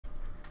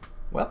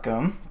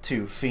Welcome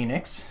to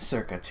Phoenix,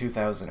 circa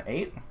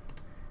 2008.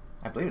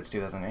 I believe it's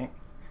 2008.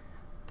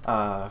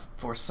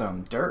 For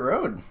some dirt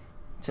road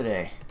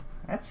today.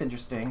 That's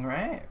interesting,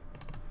 right?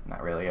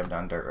 Not really. I've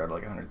done dirt road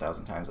like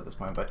 100,000 times at this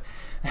point, but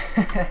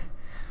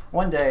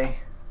one day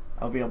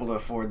I'll be able to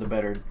afford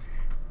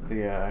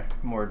the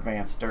more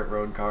advanced dirt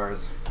road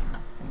cars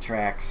and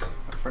tracks.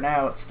 But for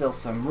now, it's still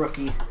some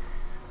rookie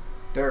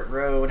dirt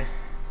road.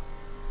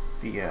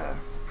 The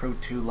Pro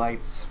 2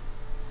 Lites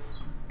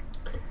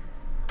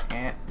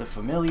at the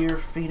familiar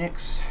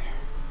Phoenix.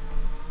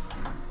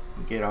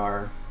 We get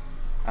our,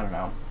 I don't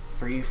know,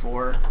 free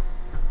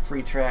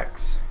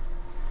tracks,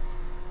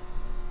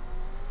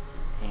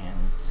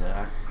 and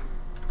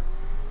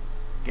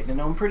getting to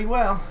know them pretty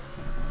well.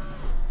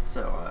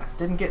 So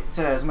didn't get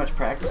as much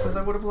practice as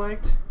I would have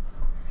liked.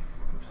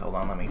 Oops, hold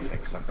on, let me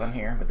fix something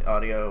here with the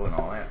audio and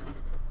all that.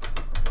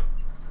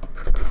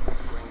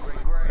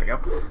 There we go.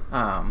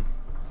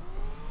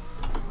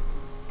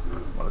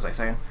 What was I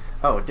saying?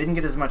 Oh, didn't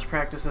get as much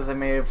practice as I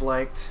may have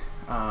liked,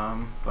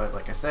 but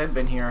like I said,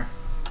 been here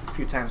a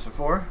few times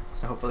before,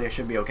 so hopefully I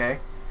should be okay.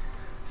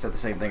 Said the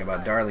same thing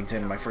about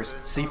Darlington in my first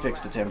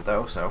C-Fixed attempt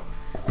though, so,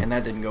 and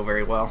that didn't go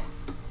very well,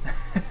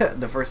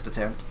 the first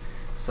attempt,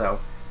 so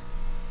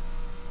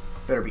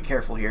better be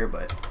careful here,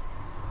 but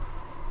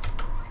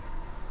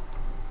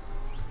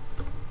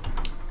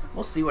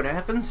we'll see what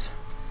happens.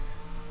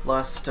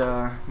 Lost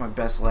my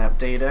best lap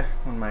data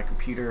when my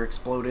computer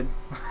exploded.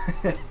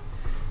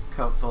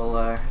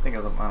 I think it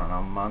was, I don't know,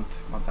 a month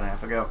and a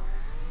half ago.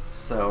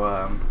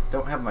 So,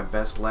 don't have my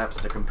best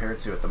laps to compare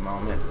to at the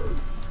moment.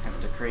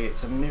 Have to create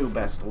some new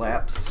best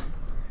laps.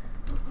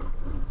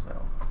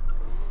 So,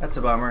 that's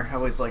a bummer. I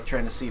always like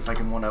trying to see if I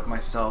can one-up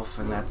myself,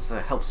 and that's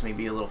helps me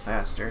be a little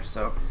faster.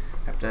 So,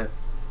 I have to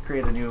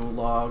create a new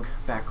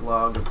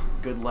backlog of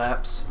good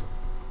laps.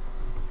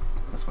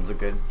 This one's a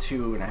good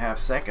 2.5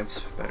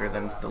 seconds, better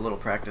than the little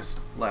practice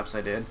laps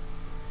I did.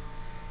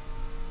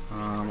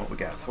 What we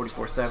got?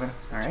 44.7.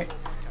 Alright.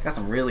 Got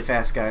some really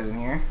fast guys in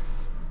here,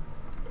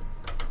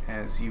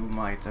 as you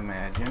might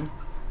imagine.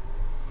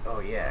 Oh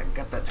yeah,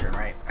 got that turn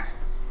right.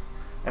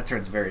 That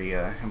turn's very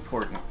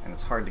important, and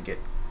it's hard to get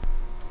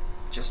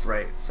just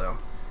right, so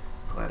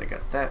glad I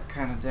got that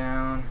kind of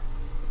down.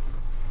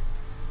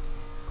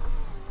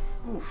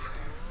 Oof.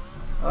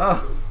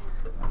 Oh,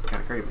 that was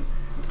kind of crazy.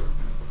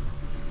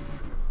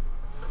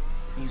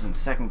 Using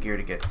second gear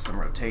to get some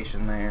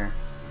rotation there.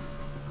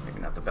 Maybe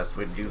not the best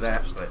way to do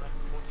that, but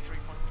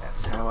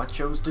that's how I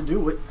chose to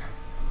do it.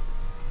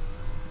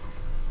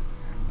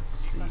 And let's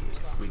see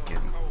if we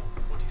can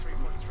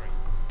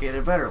get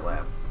a better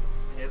lap.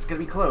 It's gonna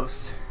be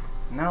close.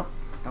 Nope,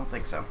 don't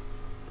think so.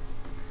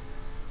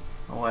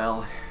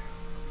 Well,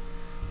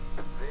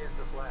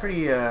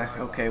 pretty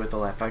okay with the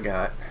lap I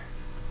got.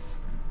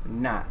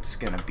 Not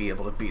gonna be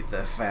able to beat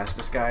the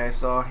fastest guy I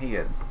saw. He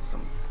had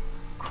some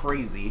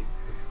crazy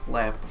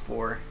lap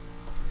before.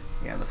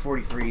 Yeah, the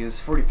 43s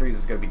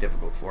is going to be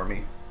difficult for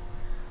me.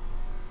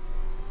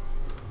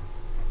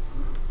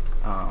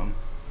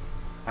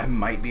 I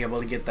might be able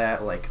to get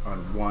that like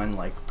on one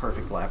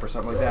perfect lap or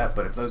something like that,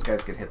 but if those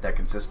guys can hit that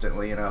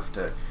consistently enough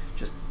to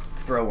just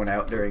throw one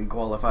out during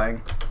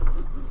qualifying,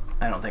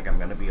 I don't think I'm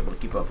going to be able to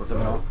keep up with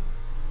them at all.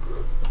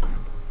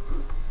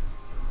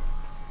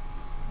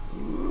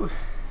 Ooh.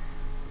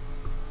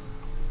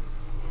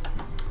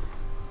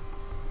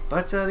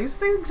 But these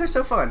things are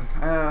so fun.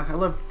 I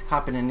love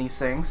hopping in these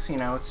things. You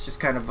know, it's just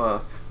kind of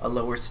a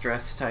lower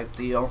stress type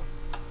deal.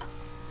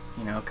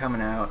 You know, coming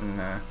out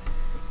and,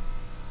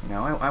 you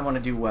know, I want to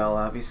do well,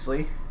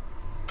 obviously.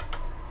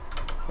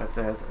 But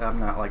I'm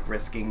not,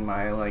 risking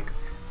my,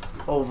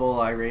 oval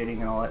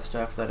iRating and all that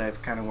stuff that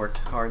I've kind of worked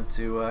hard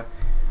to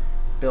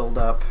build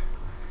up.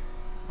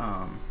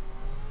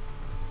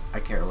 I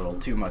care a little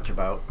too much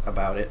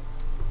about it.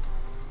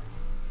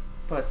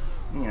 But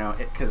you know,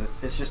 because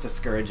it's just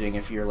discouraging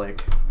if you're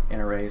in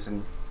a race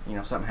and you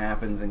know something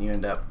happens and you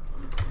end up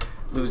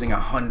losing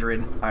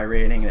 100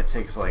 iRating and it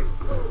takes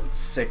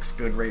 6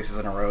 good races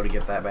in a row to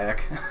get that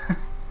back.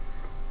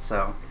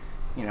 So,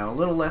 you know, a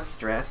little less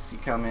stress. You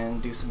come in,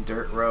 do some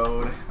dirt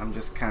road. I'm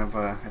just kind of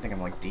I think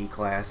I'm D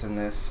class in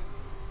this.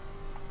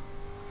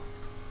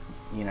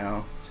 You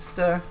know, just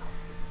kind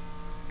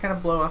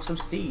of blow off some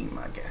steam,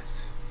 I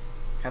guess.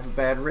 Have a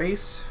bad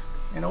race,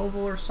 an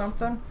oval or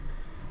something.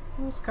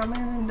 Let's come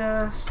in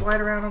and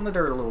slide around on the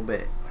dirt a little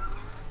bit.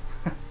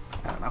 I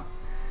don't know.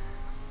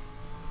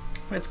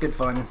 It's good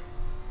fun.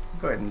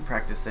 Go ahead and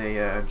practice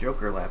a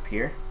Joker lap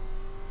here.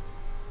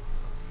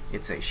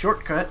 It's a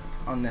shortcut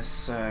on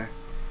this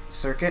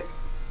circuit.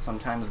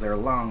 Sometimes they're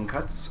long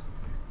cuts.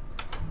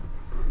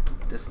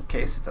 In this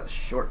case, it's a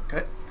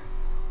shortcut.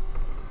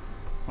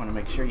 Want to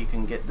make sure you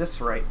can get this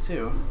right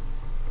too,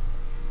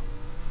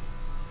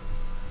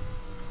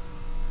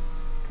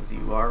 because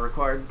you are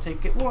required to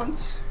take it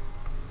once.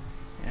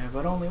 Yeah,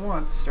 but only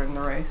once during the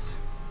race.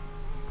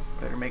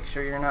 Better make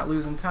sure you're not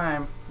losing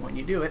time when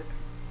you do it.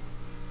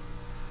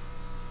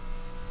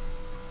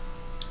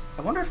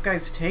 I wonder if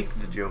guys take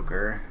the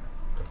Joker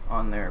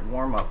on their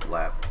warm-up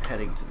lap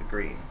heading to the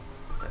green.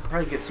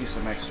 probably gets you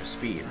some extra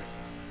speed.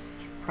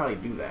 Should probably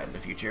do that in the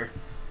future.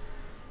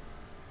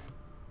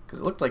 Because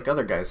it looked like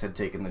other guys had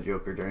taken the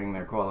Joker during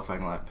their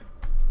qualifying lap.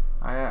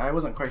 I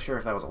wasn't quite sure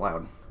if that was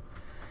allowed.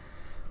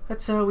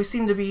 But we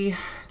seem to be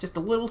just a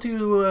little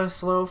too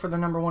slow for the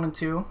number 1 and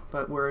 2,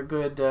 but we're a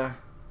good 1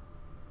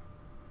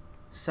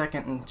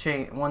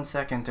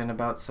 second and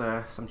about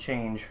some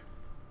change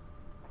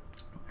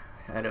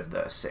ahead of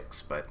the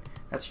 6. But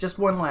that's just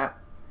 1 lap.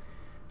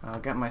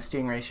 Got my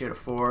steering ratio to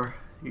 4.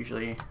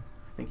 Usually, I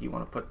think you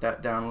want to put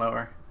that down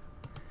lower.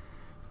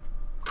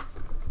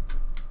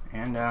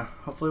 And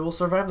hopefully we'll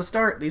survive the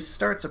start. These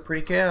starts are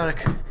pretty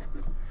chaotic.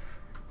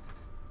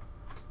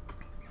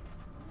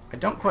 I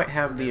don't quite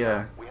have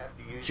the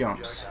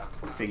jumps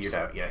figured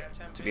out yet,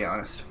 to be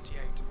honest.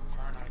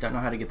 Don't know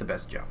how to get the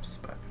best jumps,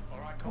 but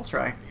I'll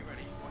try.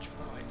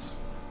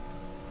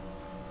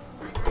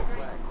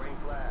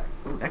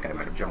 Ooh, that guy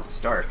might have jumped the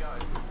start.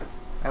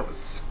 That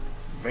was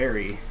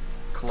very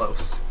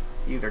close.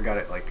 You either got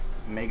it like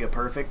mega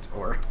perfect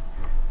or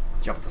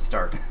jumped the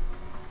start.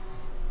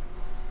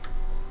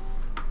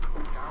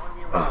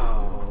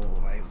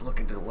 Oh, I was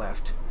looking to the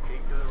left.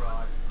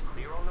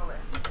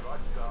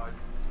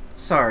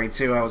 Sorry,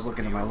 too, I was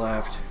looking to my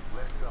left.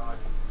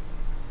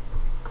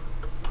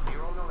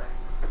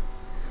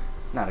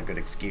 Not a good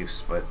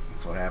excuse, but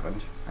that's what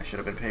happened. I should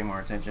have been paying more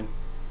attention.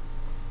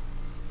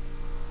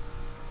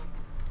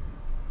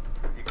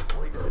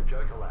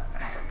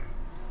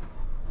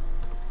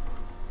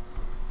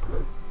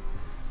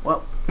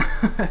 Well,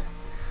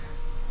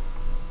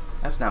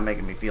 that's not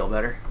making me feel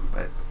better,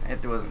 but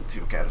it wasn't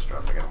too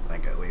catastrophic, I don't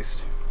think, at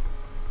least.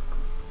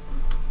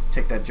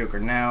 Take that Joker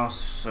now,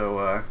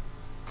 so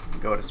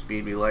go at a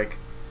speed we like.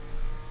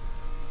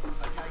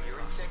 Okay, you're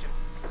in second.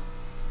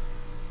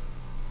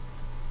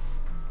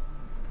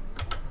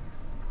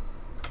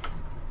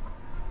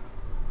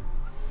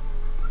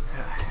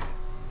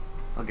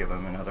 I'll give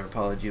him another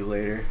apology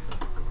later.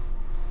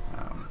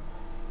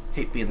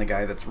 Hate being the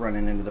guy that's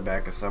running into the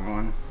back of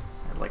someone.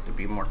 I'd like to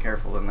be more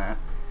careful than that.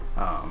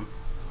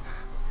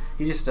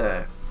 He just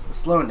was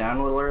slowing down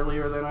a little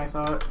earlier than I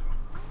thought,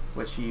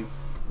 which he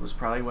was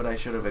probably what I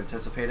should have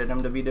anticipated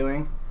him to be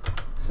doing,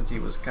 since he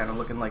was kind of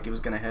looking like he was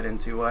going to head in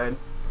too wide.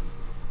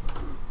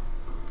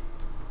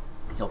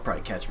 He'll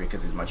probably catch me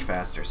because he's much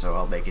faster, so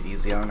I'll make it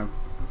easy on him.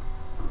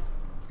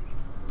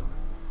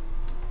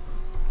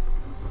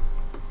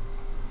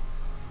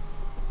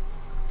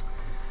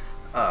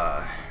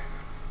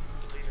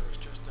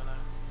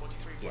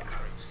 Yeah,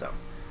 so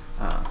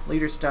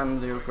leader's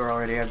done the Joker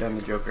already. I've done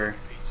the Joker.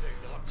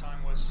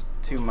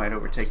 2 might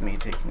overtake me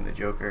taking the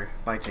Joker.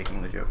 By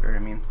taking the Joker, I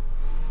mean.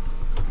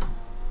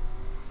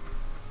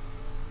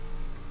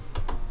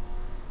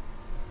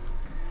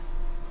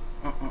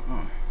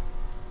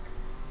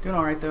 Doing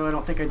alright though. I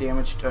don't think I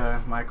damaged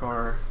my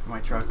car, my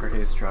truck, or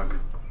his truck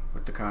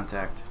with the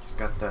contact. Just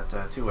got that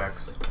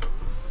 2X,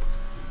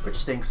 which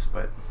stinks,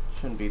 but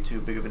shouldn't be too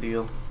big of a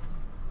deal.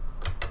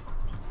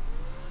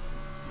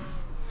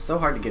 So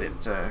hard to get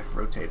it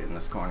rotated in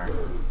this corner.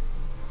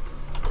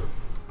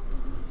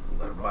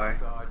 Let it by.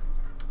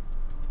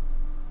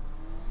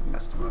 It's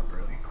messed him up,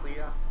 really.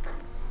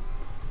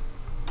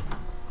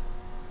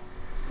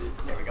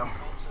 There we go.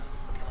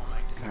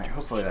 Alright,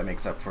 hopefully that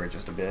makes up for it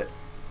just a bit.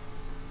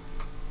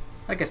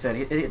 Like I said,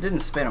 it didn't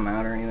spin him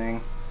out or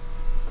anything.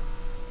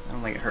 I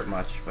don't think it hurt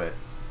much, but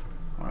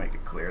I want to make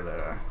it clear that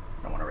I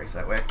don't want to race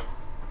that way.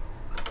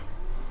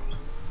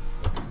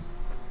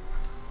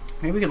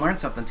 Maybe we can learn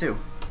something too.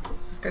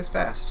 This guy's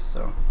fast,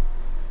 so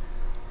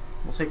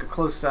we'll take a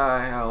close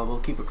eye. We'll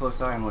keep a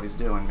close eye on what he's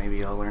doing.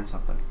 Maybe I'll learn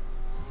something.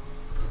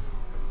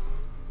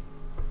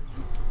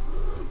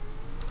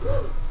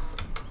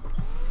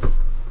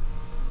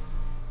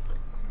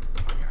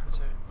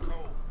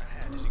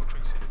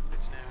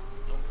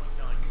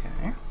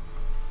 Okay.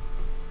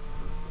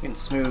 Getting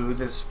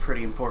smooth is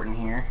pretty important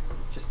here.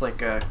 Just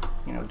like a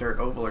dirt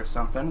oval or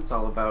something. It's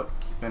all about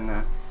keeping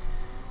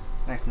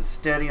nice and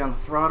steady on the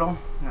throttle,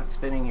 not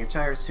spinning your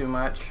tires too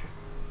much,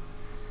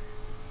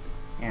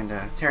 and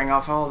tearing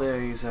off all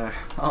these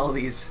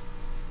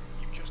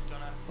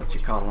what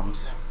you call them,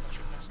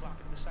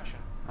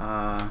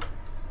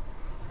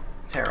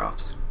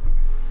 tear-offs.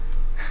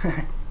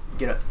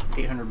 Get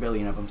 800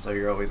 billion of them, so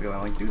you're always going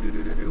like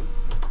do,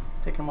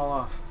 taking them all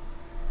off.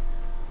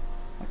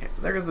 Okay,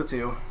 so there's the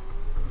 2.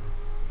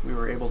 We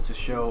were able to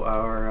show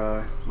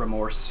our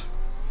remorse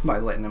by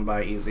letting him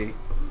by easy.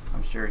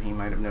 I'm sure he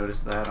might have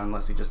noticed that,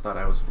 unless he just thought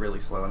I was really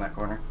slow in that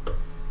corner.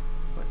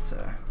 But,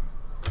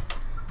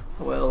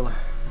 well,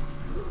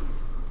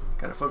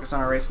 gotta focus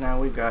on our race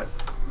now. We've got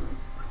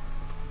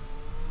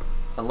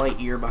a light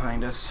year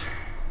behind us,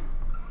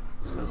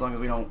 so as long as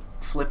we don't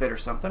flip it or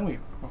something,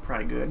 we're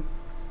probably good.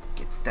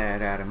 Get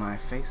that out of my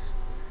face.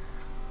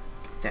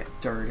 Get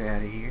that dirt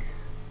out of here.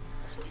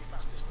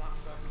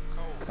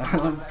 So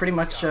I'm pretty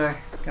much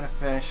gonna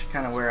finish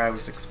kind of where I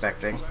was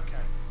expecting.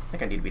 I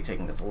think I need to be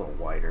taking this a little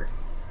wider.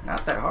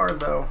 Not that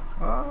hard though.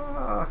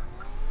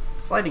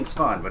 Sliding's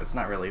fun, but it's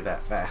not really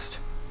that fast.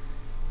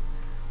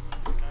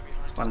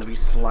 It's fun to be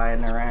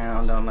sliding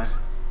around on the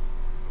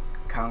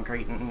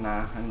concrete and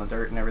the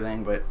dirt and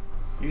everything, but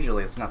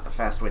usually it's not the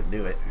fast way to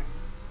do it.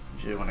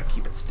 Usually you want to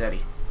keep it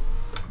steady.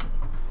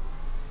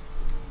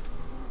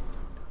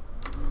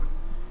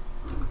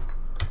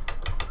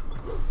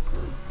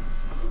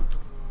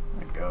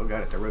 There we go,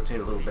 got it to rotate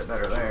a little bit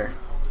better there.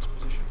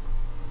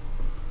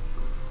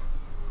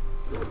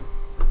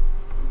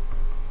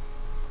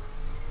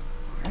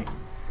 Alright.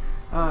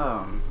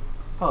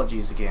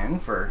 Apologies again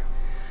for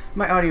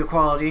my audio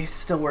quality.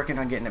 Still working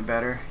on getting it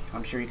better.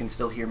 I'm sure you can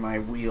still hear my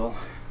wheel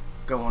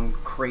going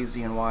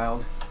crazy and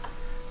wild.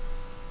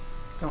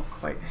 Don't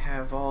quite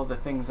have all the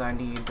things I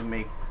need to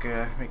make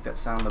that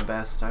sound the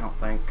best, I don't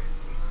think.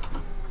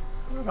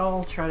 But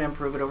I'll try to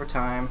improve it over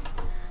time.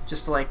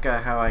 Just like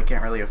how I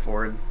can't really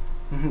afford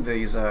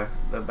these the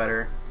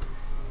better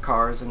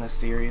cars in this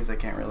series. I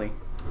can't really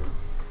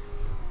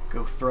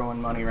go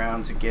throwing money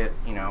around to get,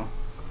 you know,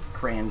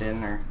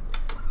 Crandon or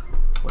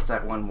what's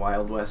that one,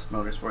 Wild West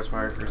Motorsports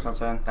Park or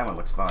something. That one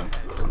looks fun.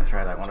 I'm gonna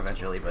try that one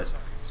eventually, but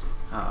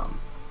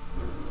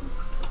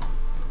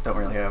don't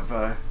really have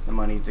the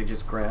money to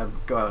just go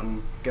out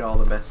and get all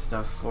the best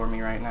stuff for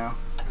me right now.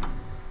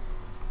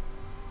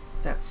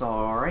 That's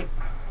alright.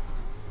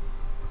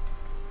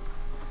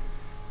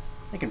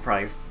 I can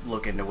probably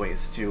look into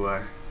ways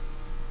to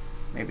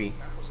maybe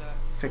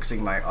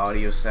fixing my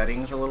audio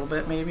settings a little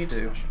bit, maybe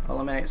to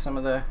eliminate some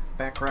of the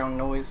background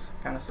noise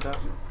kind of stuff.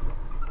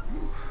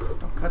 Oof,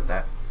 don't cut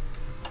that.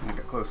 I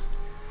got close.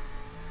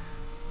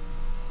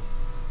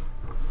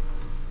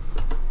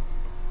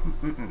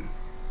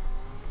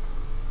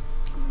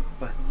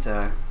 But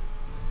I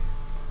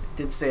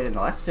did say it in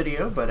the last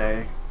video, but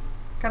I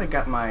kind of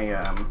got my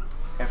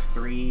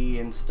F3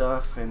 and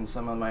stuff and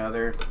some of my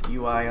other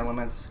UI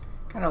elements,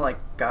 kind of like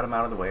got them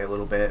out of the way a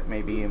little bit,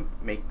 maybe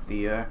make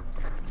the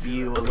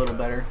view a little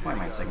better. Why am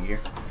I in second gear?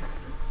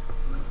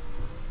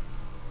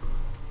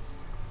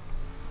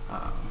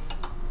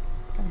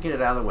 Kind of get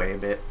it out of the way a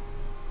bit.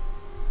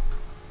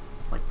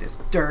 Like this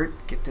dirt.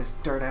 Get this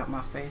dirt out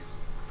my face.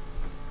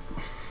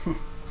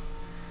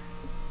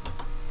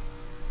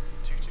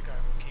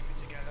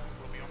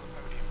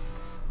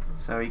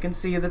 So you can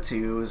see the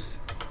twos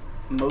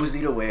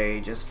moseyed away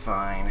just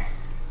fine.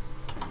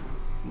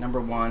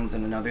 Number one's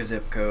in another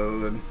zip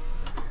code.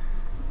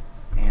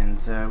 And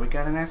we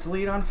got a nice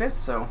lead on fifth,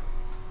 so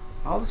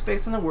all the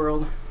space in the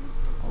world.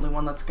 Only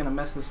one that's gonna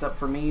mess this up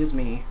for me is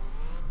me.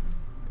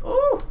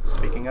 Oh,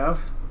 speaking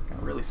of,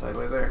 got really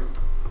sideways there.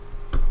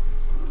 I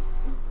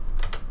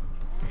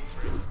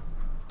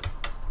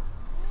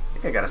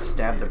think I gotta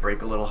stab the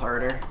brake a little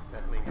harder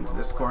into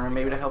this corner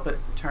maybe to help it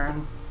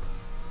turn.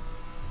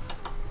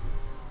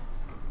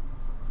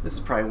 This is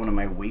probably one of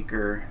my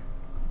weaker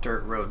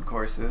dirt road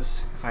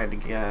courses, if I had to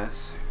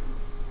guess.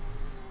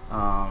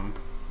 I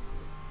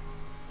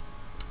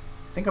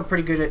think I'm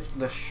pretty good at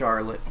the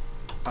Charlotte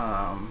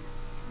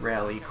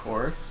rally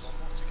course.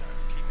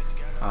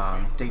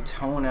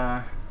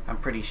 Daytona, I'm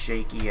pretty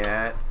shaky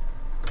at.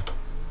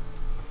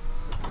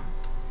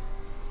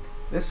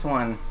 This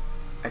one,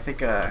 I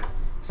think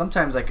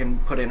sometimes I can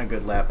put in a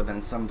good lap, but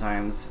then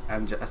sometimes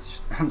I'm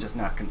just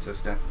not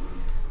consistent.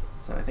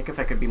 So I think if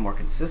I could be more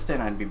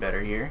consistent, I'd be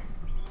better here.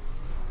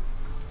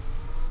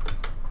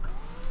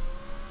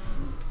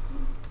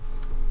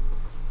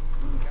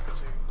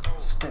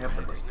 Stab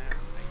the brake.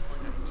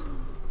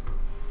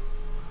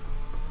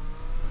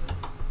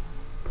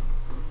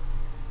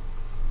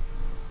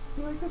 I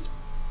feel like this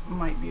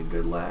might be a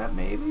good lap,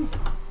 maybe.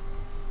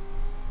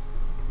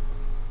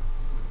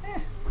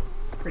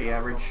 Pretty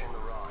average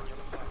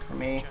for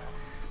me.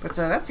 But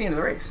that's the end of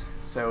the race.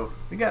 So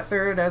we got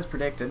third as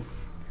predicted.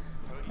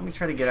 Let me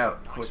try to get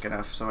out quick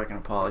enough so I can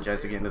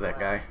apologize again to that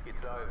guy.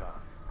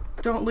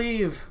 Don't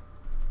leave!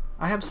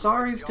 I have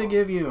sorries to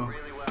give you.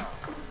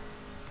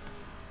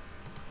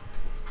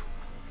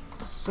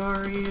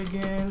 Sorry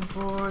again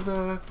for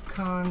the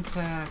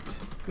contact.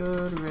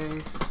 Good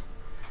race.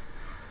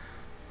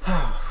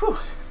 Whew.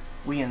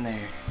 We in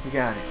there. We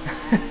got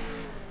it.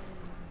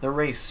 The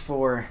race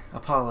for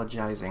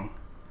apologizing.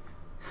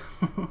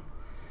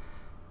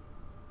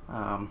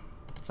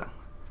 So,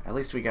 at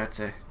least we got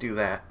to do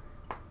that.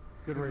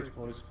 Good race,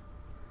 boys.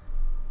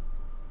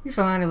 You're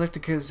fine. I looked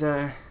because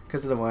of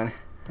the one.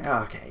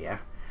 Okay, yeah.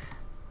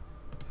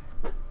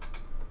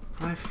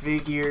 I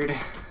figured.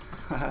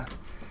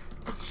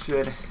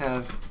 Should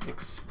have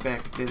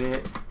expected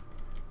it.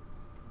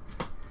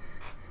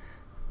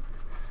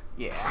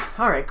 Yeah.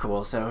 Alright,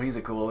 cool. So he's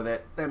cool with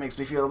it. That makes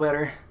me feel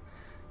better.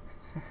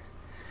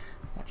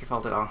 Not your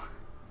fault at all.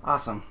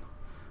 Awesome.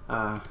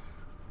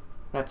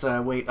 That's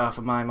a weight off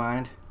of my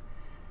mind.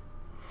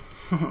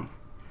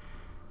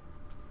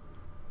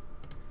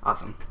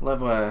 Awesome.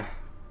 Love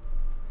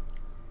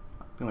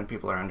when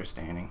people are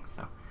understanding.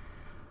 So,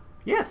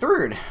 yeah,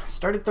 third.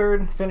 Started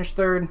third, finished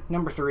third,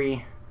 number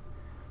 3.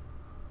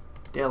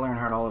 Dale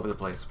Earnhardt all over the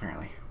place,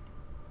 apparently.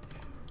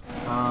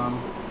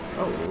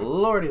 Oh,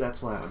 lordy,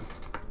 that's loud.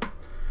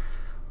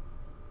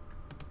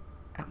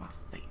 At my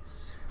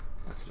face.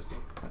 That's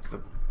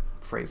the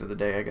phrase of the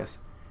day, I guess.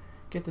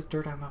 Get this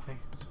dirt out of my face.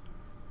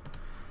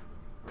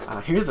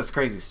 Here's this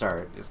crazy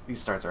start.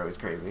 These starts are always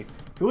crazy.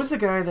 Who was the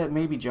guy that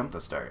maybe jumped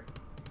the start?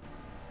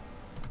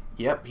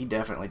 Yep, he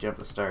definitely jumped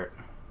the start.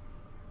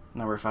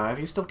 Number 5.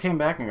 He still came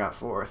back and got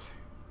 4th.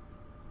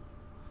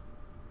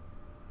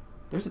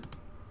 There's a...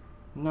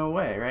 No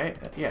way, right?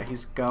 Yeah,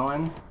 he's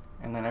going,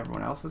 and then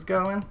everyone else is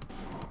going.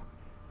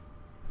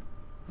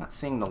 Not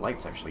seeing the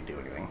lights actually do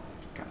anything,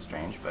 which is kind of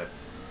strange, but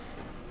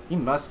he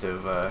must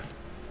have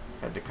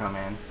had to come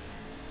in.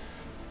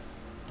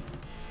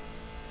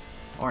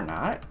 Or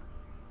not.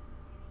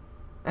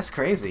 That's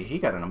crazy. He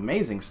got an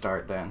amazing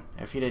start then,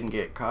 if he didn't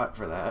get caught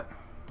for that.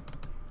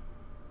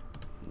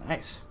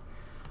 Nice.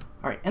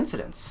 Alright,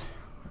 incidents.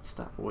 Let's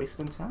stop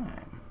wasting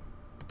time.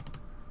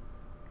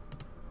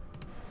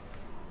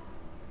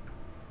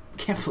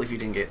 Can't believe you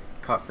didn't get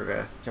caught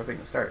for jumping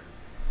the start.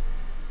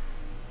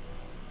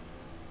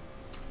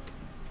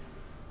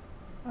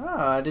 Oh,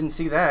 I didn't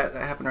see that.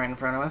 That happened right in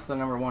front of us, the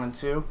number 1 and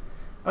 2.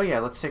 Oh yeah,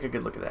 let's take a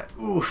good look at that.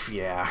 Oof,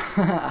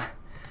 yeah.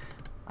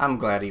 I'm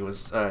glad he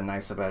was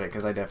nice about it,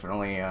 because I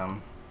definitely, yeah,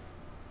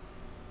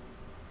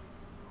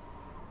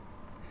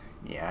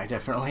 I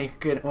definitely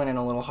went in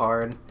a little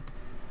hard.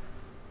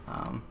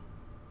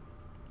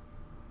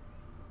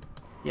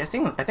 Yeah, I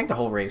think the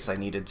whole race I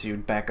needed to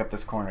back up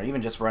this corner,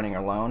 even just running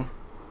alone.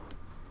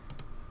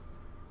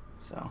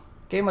 So,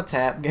 gave him a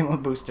tap, gave him a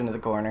boost into the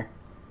corner.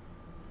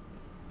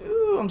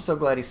 Ooh, I'm so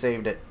glad he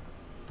saved it.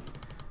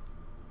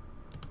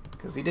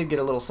 Because he did get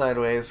a little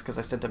sideways, because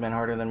I sent him in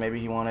harder than maybe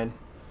he wanted.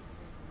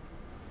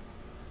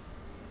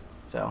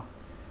 So,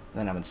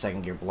 then I'm in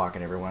second gear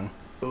blocking everyone.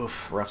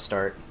 Oof, rough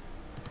start.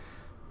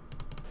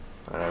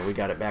 But we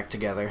got it back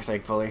together,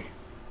 thankfully.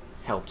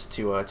 Helped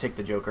to take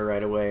the Joker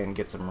right away and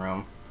get some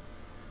room.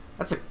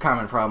 That's a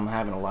common problem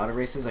having a lot of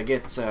races. I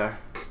get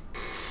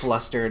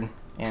flustered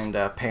and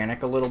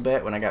panic a little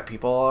bit when I got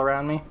people all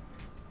around me.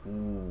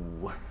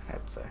 Ooh,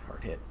 that's a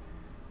hard hit.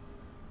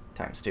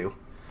 Times 2.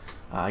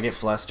 I get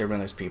flustered when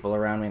there's people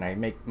around me and I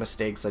make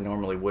mistakes I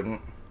normally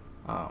wouldn't.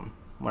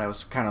 When I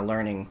was kind of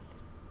learning,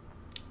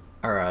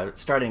 or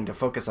starting to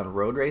focus on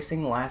road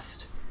racing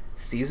last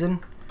season,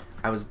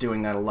 I was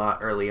doing that a lot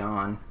early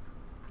on.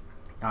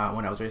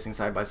 When I was racing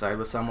side by side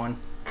with someone,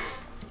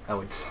 I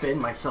would spin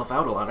myself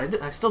out a lot.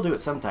 I still do it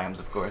sometimes,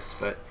 of course,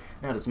 but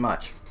not as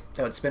much.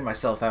 I would spin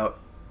myself out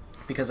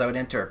because I would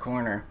enter a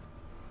corner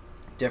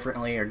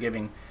differently or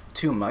giving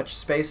too much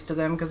space to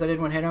them because I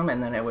didn't want to hit them,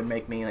 and then it would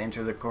make me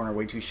enter the corner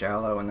way too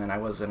shallow, and then I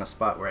was in a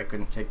spot where I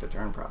couldn't take the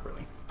turn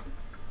properly.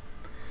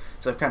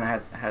 So I've kind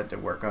of had to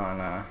work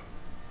on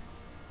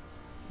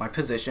my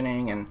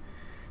positioning and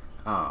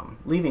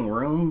leaving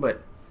room,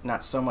 but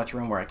not so much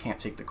room where I can't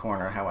take the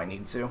corner how I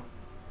need to.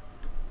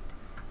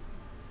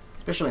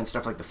 Especially in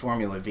stuff like the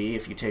Formula V,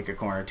 if you take a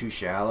corner too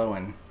shallow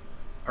and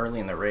early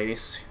in the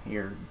race,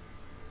 you're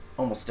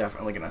almost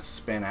definitely going to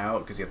spin out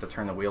because you have to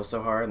turn the wheel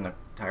so hard and the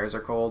tires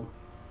are cold.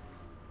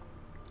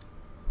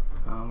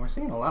 We're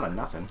seeing a lot of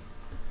nothing.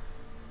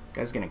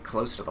 Guy's getting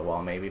close to the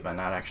wall maybe, but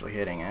not actually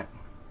hitting it.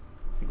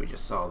 I think we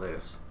just saw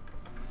this.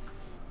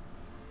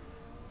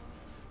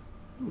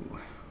 Ooh.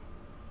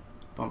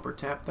 Bumper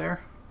tap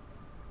there.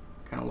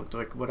 Kind of looked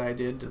like what I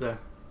did to the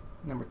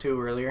number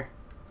 2 earlier.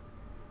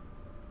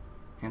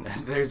 And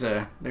there's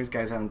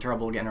guys having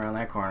trouble getting around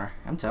that corner.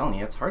 I'm telling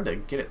you, it's hard to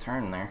get it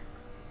turned there.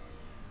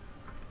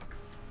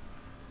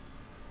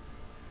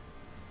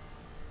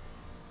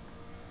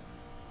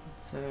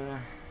 It's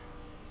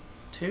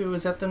 2.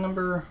 Is that the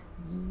number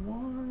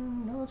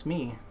 1? No, it's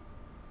me.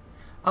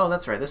 Oh,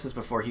 that's right. This is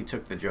before he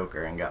took the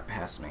Joker and got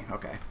past me.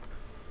 Okay.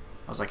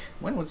 I was like,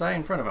 when was I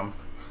in front of him?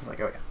 I was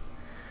like, oh yeah.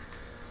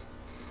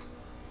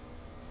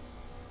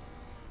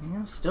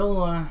 Yeah,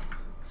 still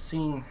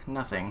seeing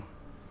nothing.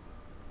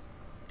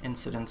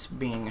 Incidents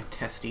being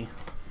testy.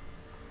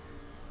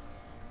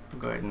 I'll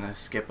go ahead and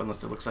skip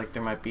unless it looks like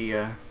there might be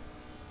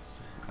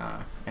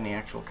any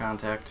actual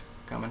contact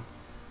coming.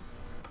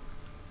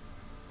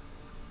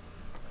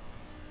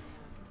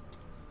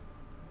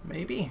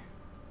 Maybe.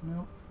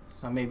 Nope.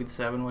 So maybe the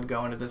 7 would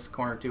go into this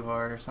corner too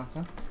hard or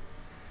something.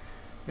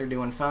 They're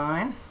doing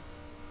fine.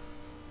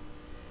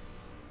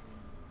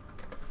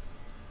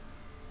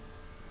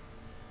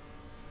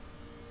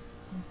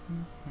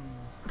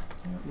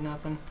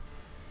 Nothing.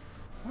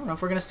 I don't know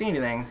if we're going to see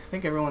anything. I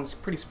think everyone's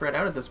pretty spread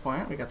out at this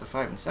point. We got the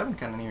 5 and 7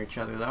 kind of near each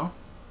other, though.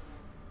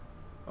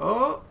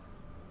 Oh!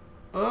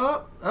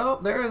 Oh! Oh,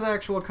 there is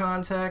actual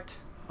contact.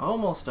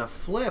 Almost a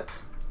flip.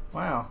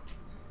 Wow.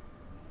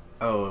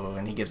 Oh,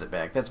 and he gives it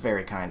back. That's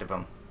very kind of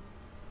him.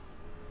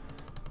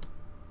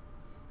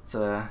 It's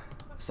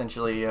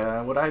essentially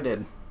what I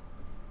did.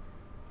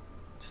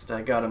 Just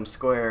got him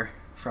square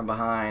from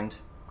behind.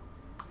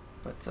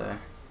 But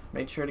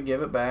made sure to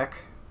give it back.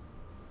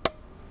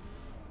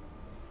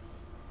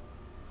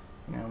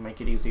 You know,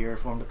 make it easier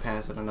for him to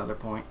pass at another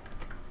point.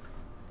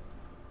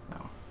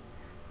 So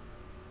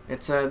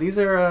it's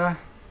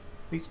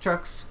these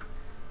trucks,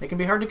 they can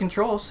be hard to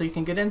control, so you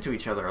can get into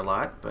each other a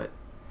lot, but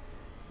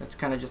that's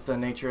kind of just the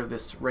nature of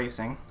this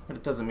racing. But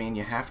it doesn't mean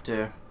you have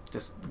to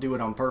just do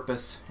it on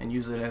purpose and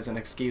use it as an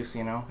excuse,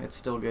 you know. It's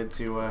still good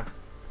to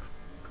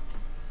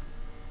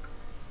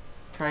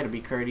Try to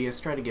be courteous,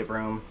 try to give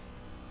room.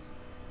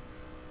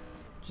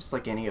 Just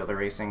like any other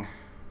racing.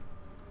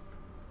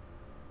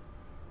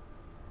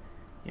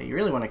 Yeah, you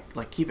really want to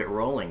like keep it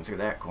rolling through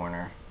that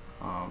corner.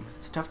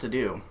 It's tough to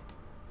do.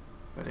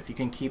 But if you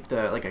can keep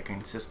the like a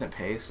consistent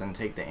pace and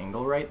take the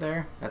angle right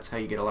there, that's how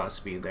you get a lot of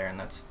speed there, and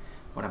that's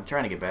what I'm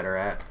trying to get better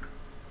at.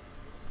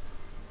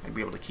 I'd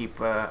be able to keep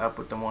up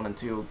with the 1 and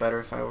 2 better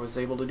if I was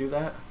able to do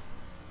that.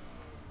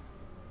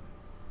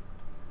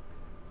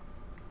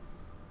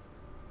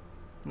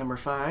 Number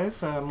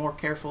 5, more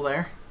careful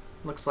there,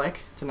 looks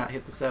like, to not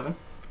hit the 7.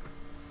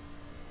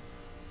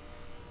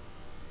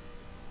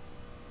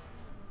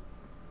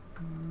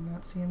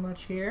 Not seeing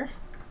much here.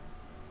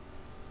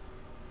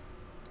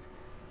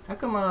 How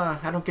come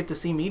I don't get to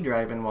see me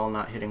driving while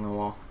not hitting the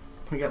wall?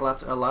 We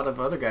got a lot of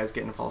other guys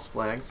getting false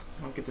flags.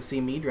 I don't get to see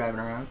me driving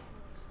around.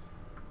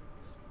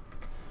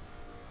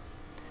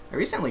 I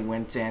recently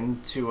went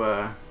into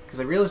because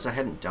I realized I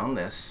hadn't done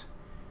this,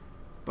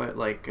 but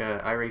like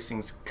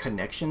iRacing's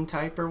connection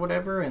type or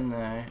whatever in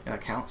the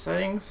account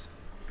settings,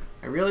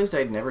 I realized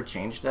I'd never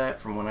changed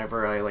that from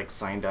whenever I like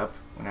signed up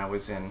when I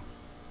was in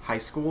high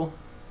school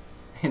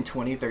in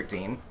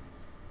 2013,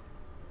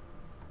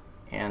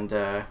 and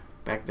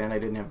back then I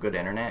didn't have good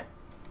internet.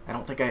 I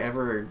don't think I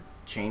ever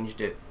changed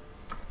it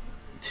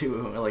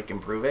to like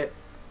improve it,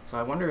 so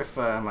I wonder if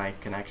my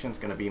connection's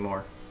gonna be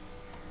more,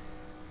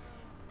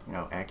 you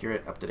know,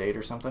 accurate, up to date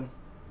or something.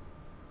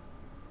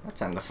 That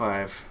time the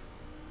 5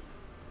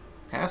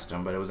 passed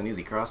him, but it was an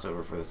easy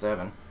crossover for the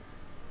 7.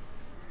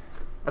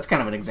 That's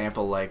kind of an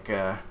example, like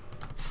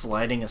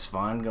sliding is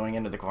fun, going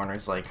into the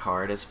corners like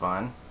hard is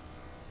fun.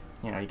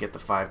 You know, you get the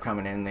 5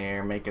 coming in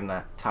there, making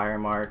the tire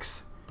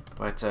marks,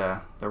 but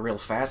the real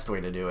fast way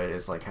to do it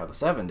is like how the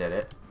 7 did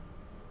it.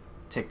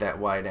 Take that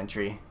wide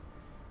entry,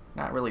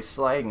 not really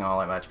sliding all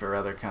that much, but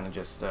rather kind of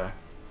just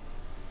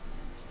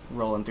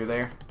rolling through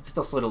there.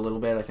 Still slid a little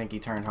bit. I think he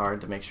turned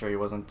hard to make sure he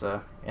wasn't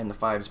in the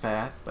 5's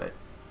path, but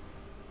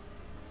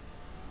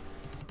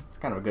it's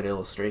kind of a good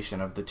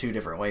illustration of the 2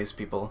 different ways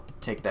people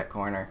take that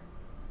corner.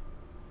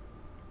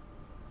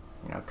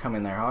 You know, come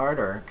in there hard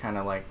or kind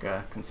of like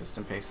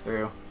consistent pace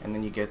through, and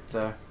then you get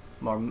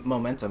more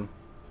momentum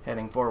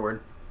heading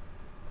forward.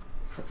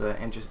 That's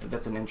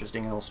an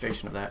interesting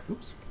illustration of that.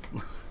 Oops.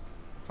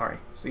 Sorry,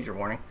 seizure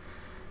warning.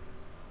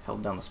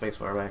 Held down the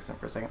spacebar by accident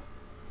for a second.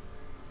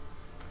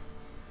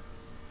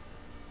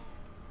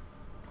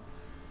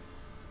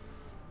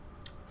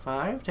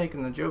 5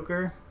 taking the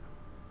Joker.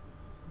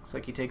 Looks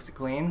like he takes it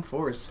clean.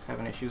 4's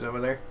having issues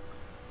over there.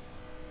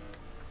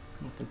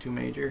 Nothing too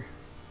major.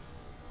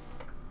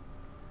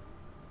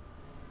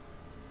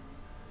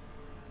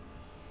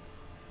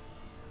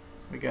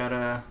 We got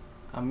a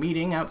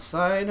meeting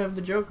outside of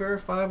the Joker.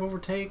 5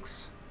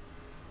 overtakes.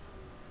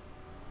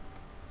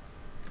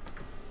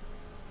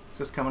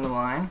 Just coming to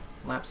line.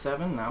 Lap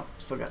 7. No,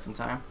 still got some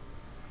time.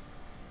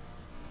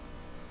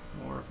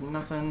 More of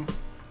nothing.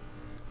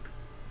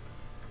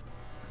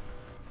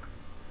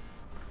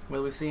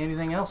 Will we see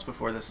anything else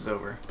before this is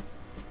over?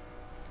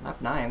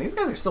 Lap 9. These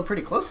guys are still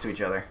pretty close to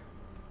each other.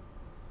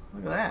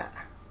 Look at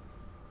that.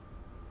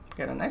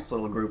 Got a nice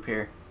little group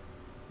here.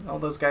 All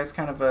those guys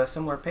kind of a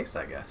similar pace,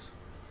 I guess.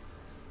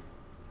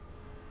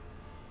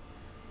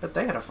 But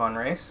they had a fun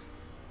race.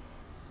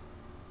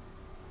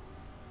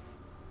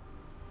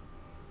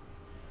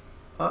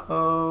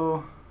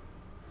 Uh-oh.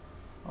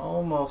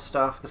 Almost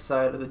off the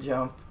side of the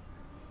jump.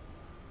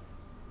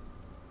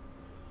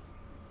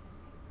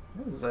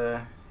 This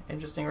is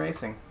interesting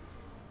racing.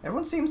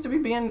 Everyone seems to be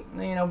being,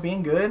 you know,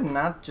 being good and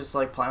not just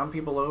like plowing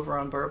people over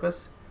on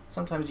purpose.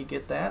 Sometimes you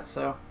get that,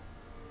 so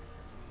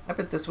I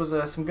bet this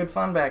was some good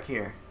fun back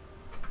here.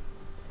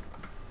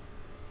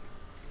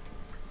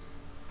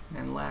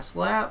 And last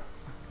lap,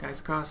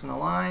 guys crossing the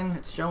line.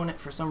 It's showing it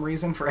for some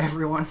reason for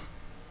everyone.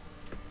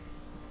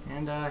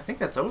 And I think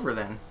that's over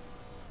then.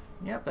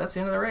 Yep, that's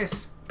the end of the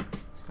race.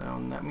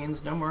 So that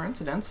means no more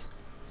incidents.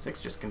 6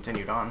 just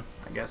continued on,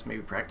 I guess,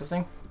 maybe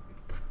practicing.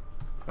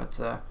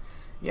 But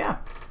yeah,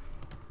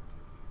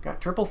 got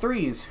triple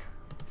 3s.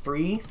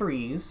 3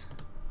 3s.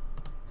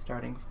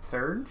 Starting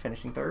 3rd,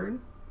 finishing 3rd.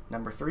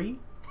 Number 3.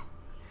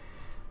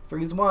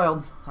 3's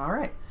wild.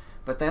 Alright,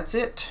 but that's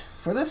it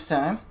for this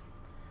time.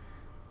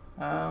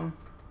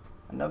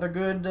 Another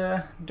good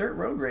dirt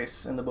road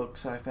race in the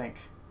books, I think.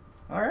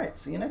 Alright,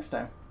 see you next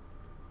time.